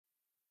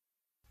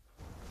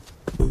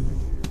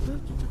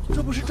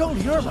这不是张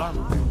灵儿吗？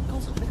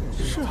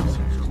是啊，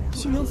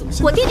新娘怎么？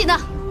我弟弟呢？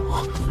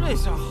这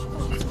下好，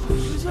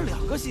直接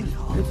2个新娘。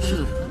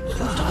是。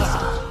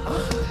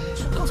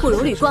不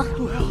容吕光，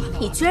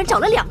你居然找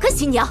了2个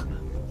新娘！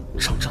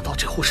张正道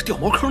这货是掉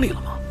茅坑里了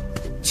吗？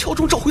敲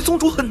钟召回宗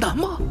主很难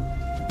吗？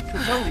这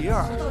张灵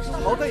儿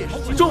好歹也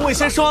是。众位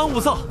先稍安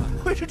勿躁，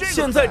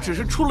现在只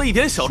是出了一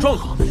点小状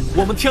况，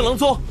我们天狼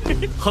宗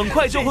很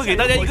快就会给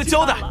大家一个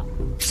交代。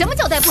什么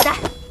交代不代？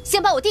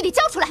先把我弟弟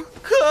交出来！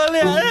可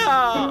怜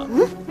啊！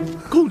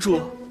公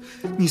主，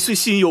你虽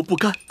心有不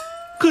甘，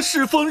可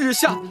世风日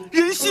下，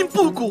人心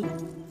不古。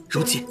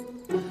如今，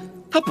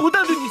他不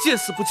但对你见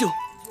死不救，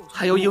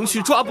还要迎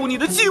娶抓捕你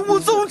的金乌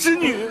宗之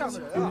女。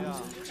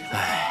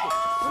唉，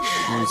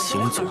痴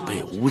情总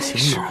被无情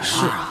惹。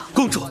是啊，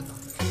公主，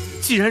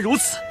既然如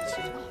此，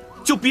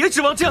就别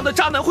指望这样的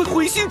渣男会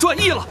回心转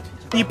意了。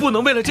你不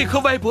能为了这棵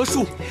歪脖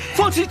树，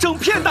放弃整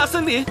片大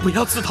森林。不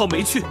要自讨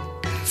没趣，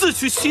自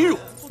取其辱，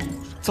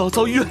早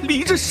早远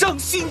离这伤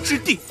心之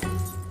地。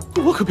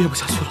我可编不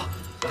下去了，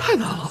太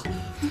难了。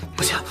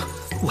不行，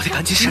我得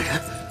赶紧审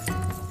人。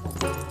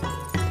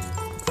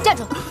站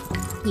住！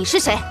你是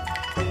谁？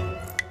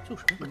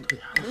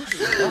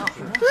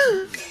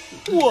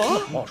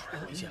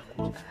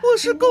我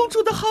是公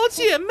主的好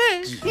姐妹，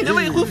你的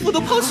未婚夫都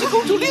抛弃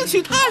公主另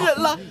娶他人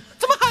了，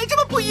怎么还这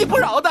么不依不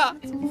饶的？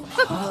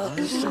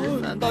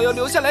难道要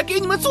留下来给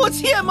你们做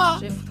妾吗？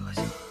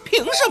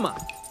凭什么？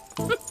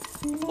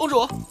公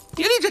主，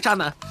别理这渣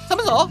男，咱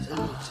们走。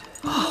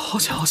好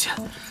险好险，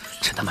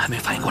趁他们还没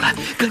反应过来，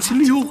赶紧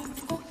溜。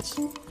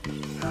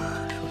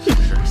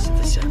现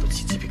在想都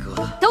起鸡皮疙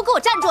瘩。都给我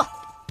站住！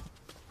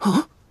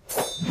啊！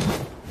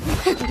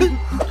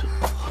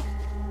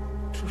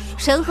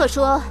神鹤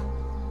说，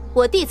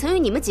我弟曾与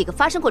你们几个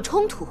发生过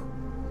冲突，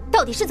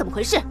到底是怎么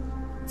回事？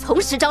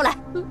从实招来。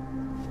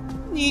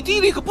你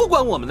弟弟可不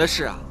关我们的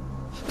事啊，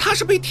他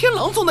是被天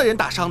狼宗的人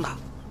打伤的，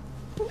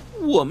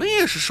我们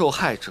也是受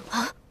害者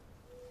啊。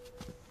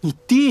你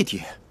弟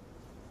弟？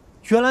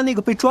原来那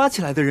个被抓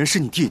起来的人是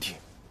你弟弟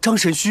张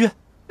神虚？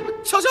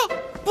瞧瞧，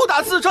不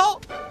打自招，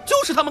就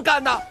是他们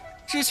干的。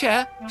之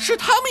前是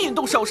他们引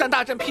动首山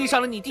大阵劈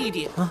伤了你弟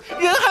弟，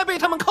人还被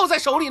他们扣在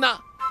手里呢。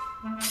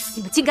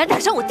你们竟敢打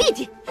伤我弟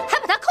弟，还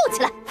把他扣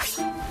起来！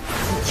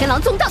天狼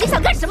宗到底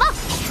想干什么？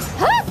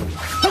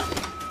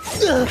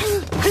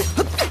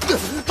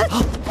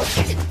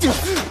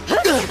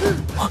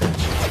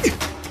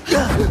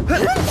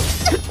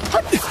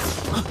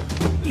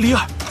灵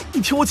儿，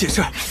你听我解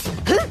释，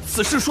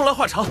此事说来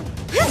话长，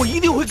我一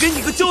定会给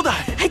你个交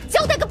代。还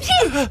交代个屁！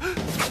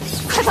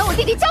快把我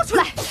弟弟交出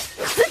来！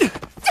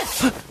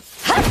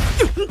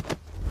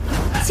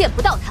见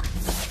不到他，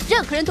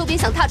任何人都别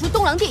想踏出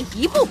东廊殿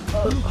一步。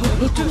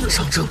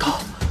张正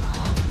道，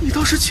你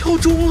倒是敲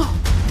钟了，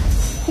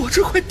我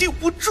这快顶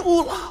不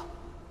住了。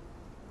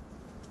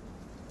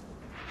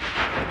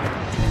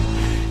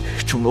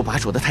钟楼把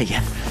守的太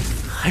严，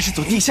还是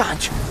走地下安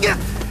全。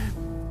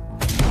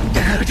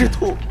这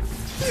土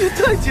也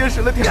太结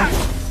实了点，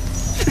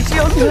这是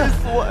要虐死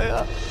我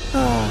呀！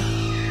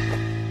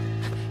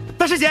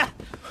大师姐，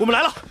我们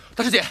来了。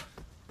大师姐，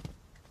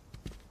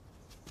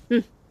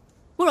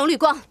不容绿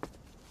光，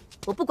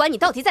我不管你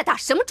到底在打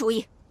什么主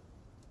意，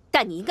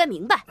但你应该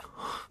明白，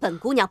本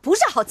姑娘不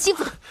是好欺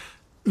负的。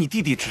你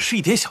弟弟只是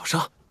一点小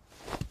伤，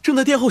正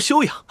在殿后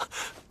休养，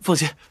放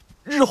心，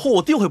日后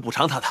我定会补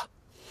偿他的。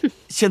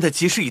现在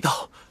吉时已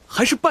到，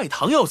还是拜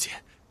堂要紧，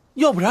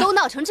要不然都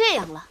闹成这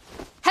样了，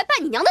还拜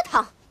你娘的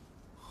堂！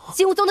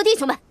金乌宗的弟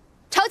兄们，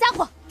抄家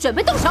伙，准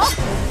备动手！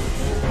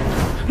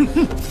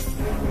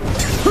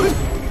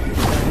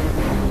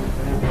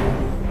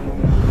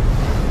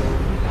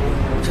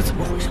这怎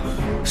么回事？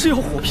是要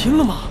火拼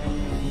了吗？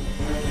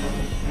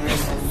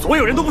所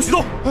有人都不许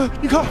动！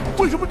你看，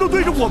为什么都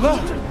对着我们？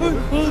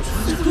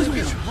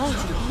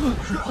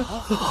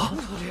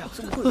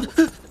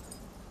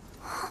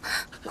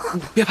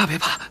别怕别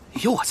怕，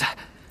有我在。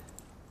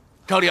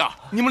张灵儿，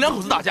你们两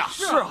口子打架，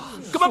是啊，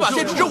干嘛把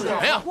剑指着我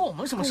们呀？关我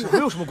们什么事？我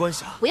们有什么关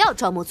系啊？不要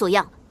装模作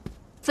样了，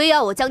非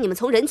要我将你们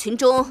从人群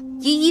中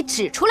一一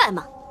指出来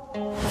吗？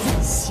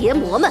邪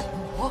魔们！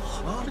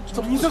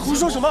你在胡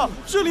说什么？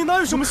这里哪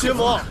有什么邪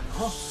魔？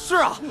是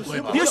啊，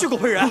别血口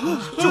喷人，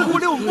这婚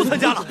礼我们不参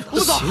加了，我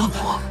们走。邪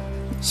魔，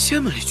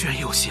仙门里居然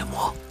也有邪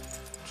魔！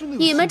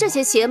你们这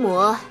些邪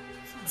魔，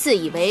自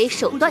以为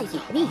手段隐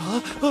秘，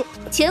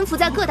潜伏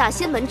在各大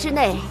仙门之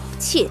内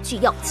窃据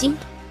要经，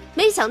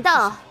没想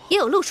到也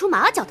有露出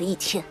马脚的一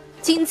天。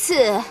今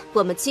次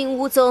我们金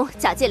乌宗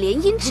假借联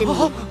姻之名，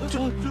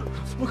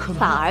怎么可能？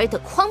把儿的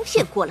诓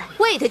骗过来，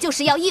为的就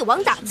是要一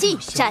网打尽，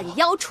斩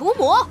妖除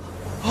魔。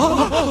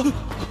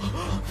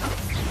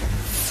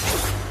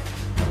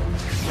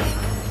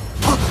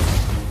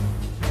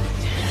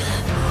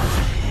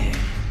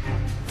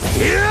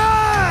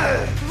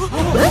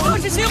我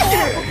是邪魔！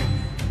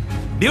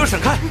灵儿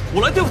闪开，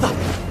我来对付他！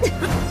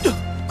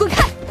滚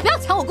开！不要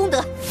抢我功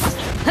德！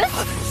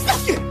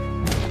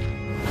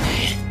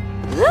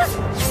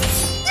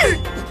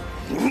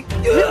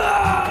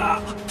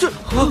这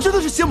真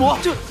的是邪魔！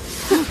这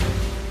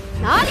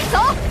哪里走？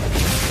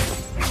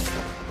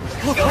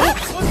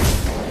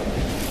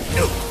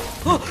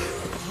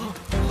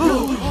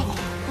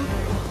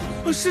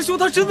师兄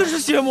他真的是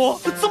邪魔，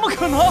怎么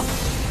可能？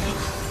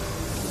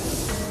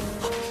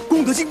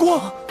功德金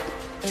光，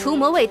除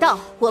魔卫道，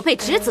我辈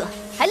职责，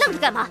还愣着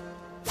干嘛？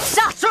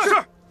杀！是。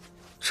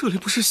这里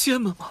不是仙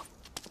门吗？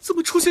怎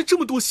么出现这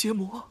么多邪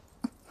魔？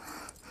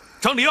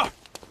张离儿，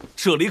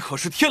这里可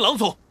是天狼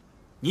宗，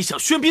你想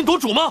喧宾夺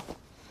主吗？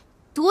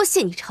多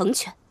谢你成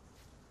全，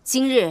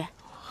今日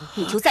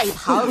你就在一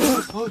旁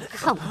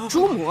看我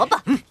诛魔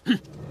吧。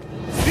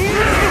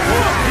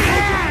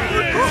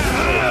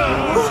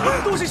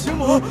都是邪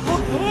魔！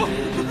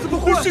怎么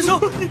会？师兄，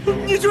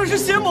你居然是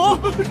邪魔！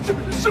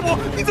师母，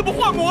你怎么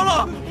化魔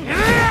了？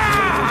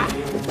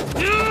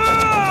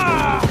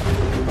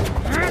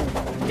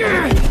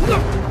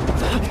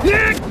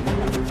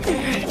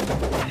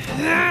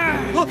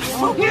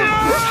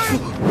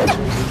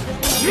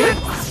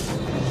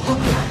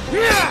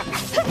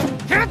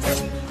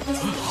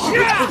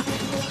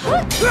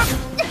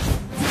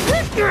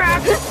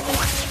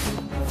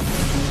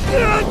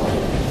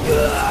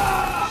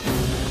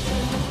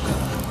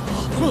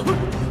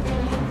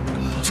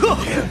撤！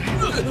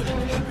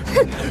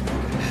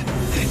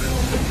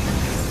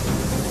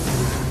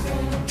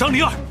张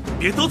离儿，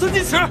别得寸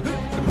进尺！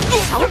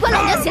少管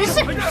老娘闲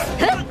事！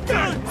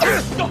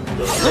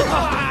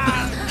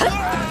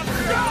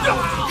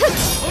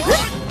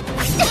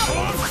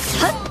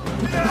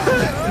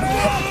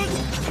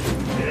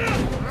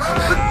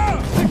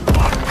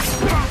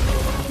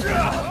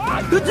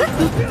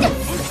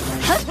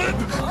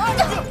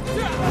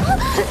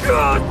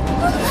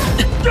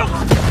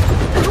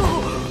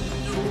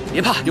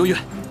别怕，刘远，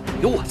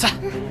有我在。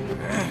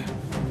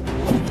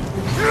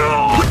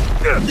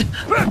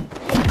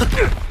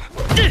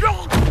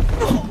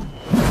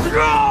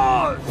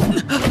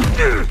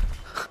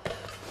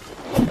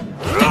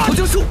头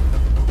救术，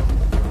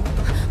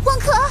王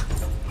可，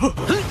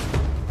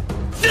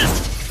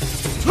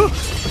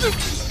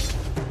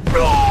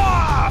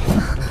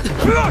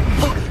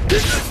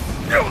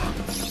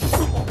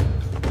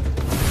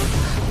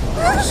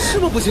这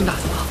么不经打的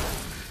吗？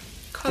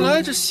看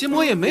来这邪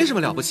魔也没什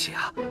么了不起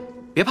啊！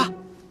别怕，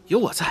有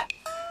我在，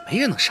没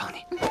人能伤你。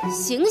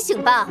醒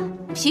醒吧，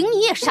凭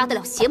你也杀得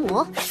了邪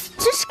魔，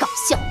真是搞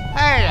笑！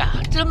哎呀，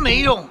真没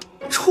用！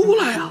出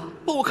来啊，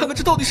帮我看看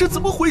这到底是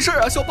怎么回事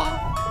啊，小八！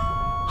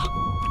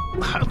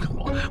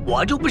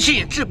我就不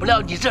信治不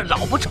了你这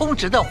老不充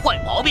值的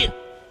坏毛病。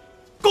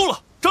够了，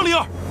张灵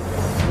儿，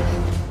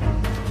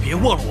别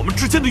忘了我们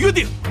之间的约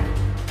定。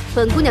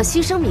本姑娘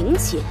牺牲名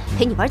节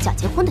陪你玩假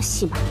结婚的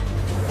戏码，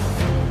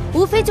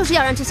无非就是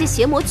要让这些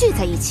邪魔聚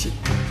在一起，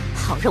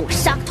好让我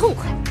杀个痛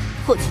快，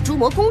获取诛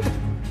魔功德。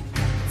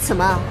怎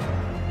么？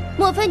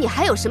莫非你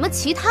还有什么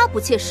其他不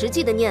切实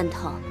际的念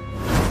头？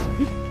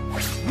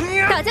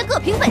大家各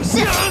凭本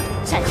事，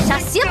斩杀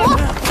邪魔！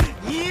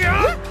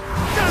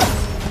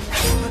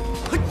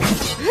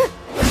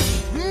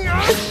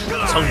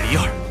张离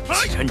儿，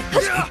既然你不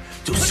成，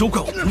就休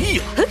怪我无义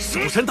了。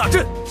守山大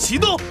阵启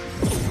动。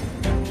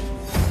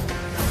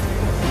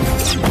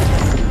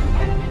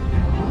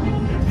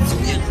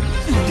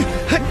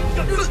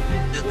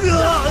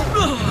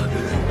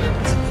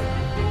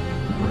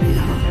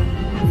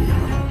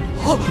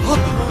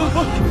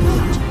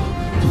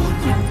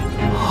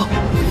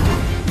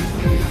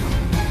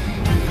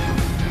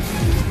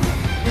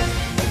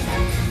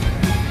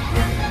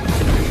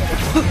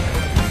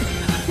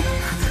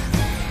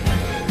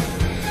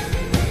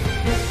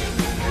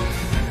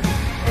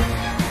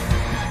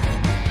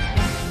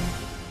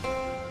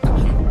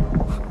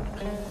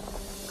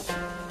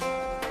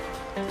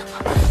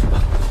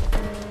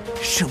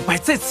胜败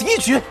在此一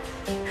举。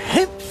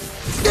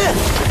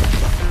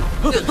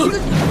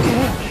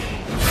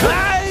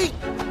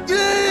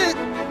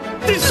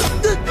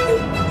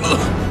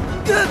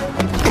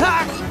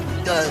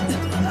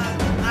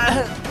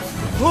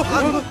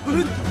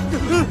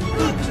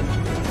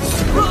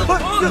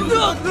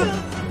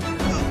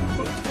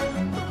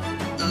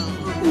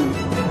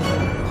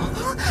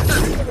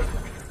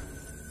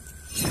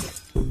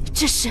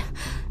这是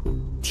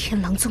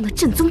天狼宗的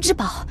镇宗之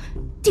宝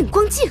定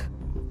光镜。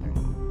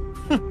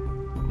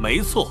没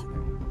错，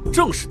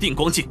正是定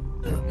光镜。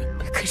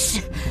可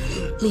是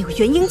没有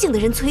元婴镜的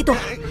人催动，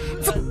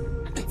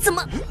怎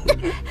么？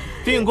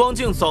定光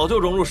镜早就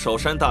融入守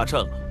山大阵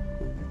了，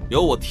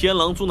有我天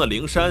狼宗的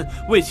灵山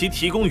为其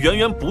提供源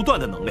源不断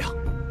的能量。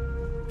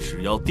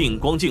只要定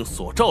光镜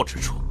所照之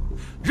处，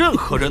任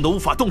何人都无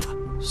法动弹。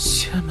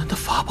仙门的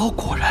法宝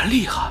果然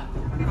厉害。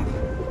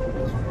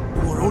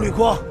慕容绿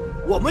光，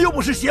我们又不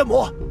是邪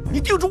魔，你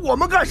盯住我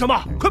们干什么？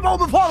快把我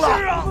们放了！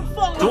是啊，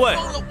放了！诸位，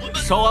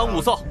稍安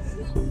勿躁。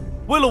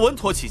为了稳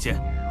妥起见，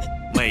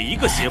每一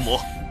个邪魔，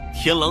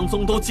天狼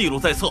宗都记录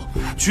在册，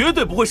绝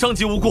对不会伤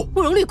及无辜。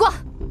慕容绿光，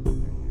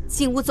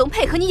金乌宗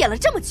配合你演了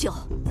这么久，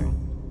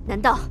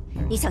难道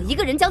你想一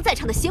个人将在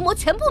场的邪魔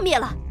全部灭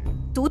了，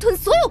独吞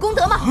所有功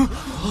德吗？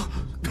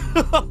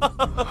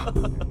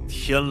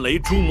天雷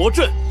诛魔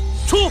阵，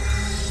出！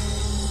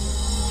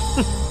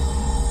哼，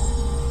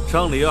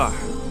张离儿，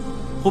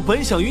我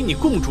本想与你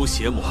共筑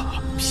邪魔，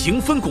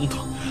平分功德，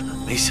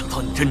没想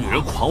到你这女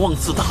人狂妄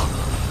自大，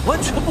完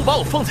全不把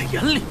我放在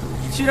眼里。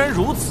既然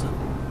如此，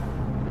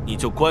你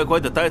就乖乖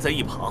的待在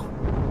一旁，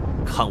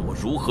看我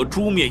如何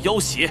诛灭妖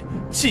邪，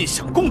尽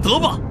享功德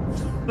吧。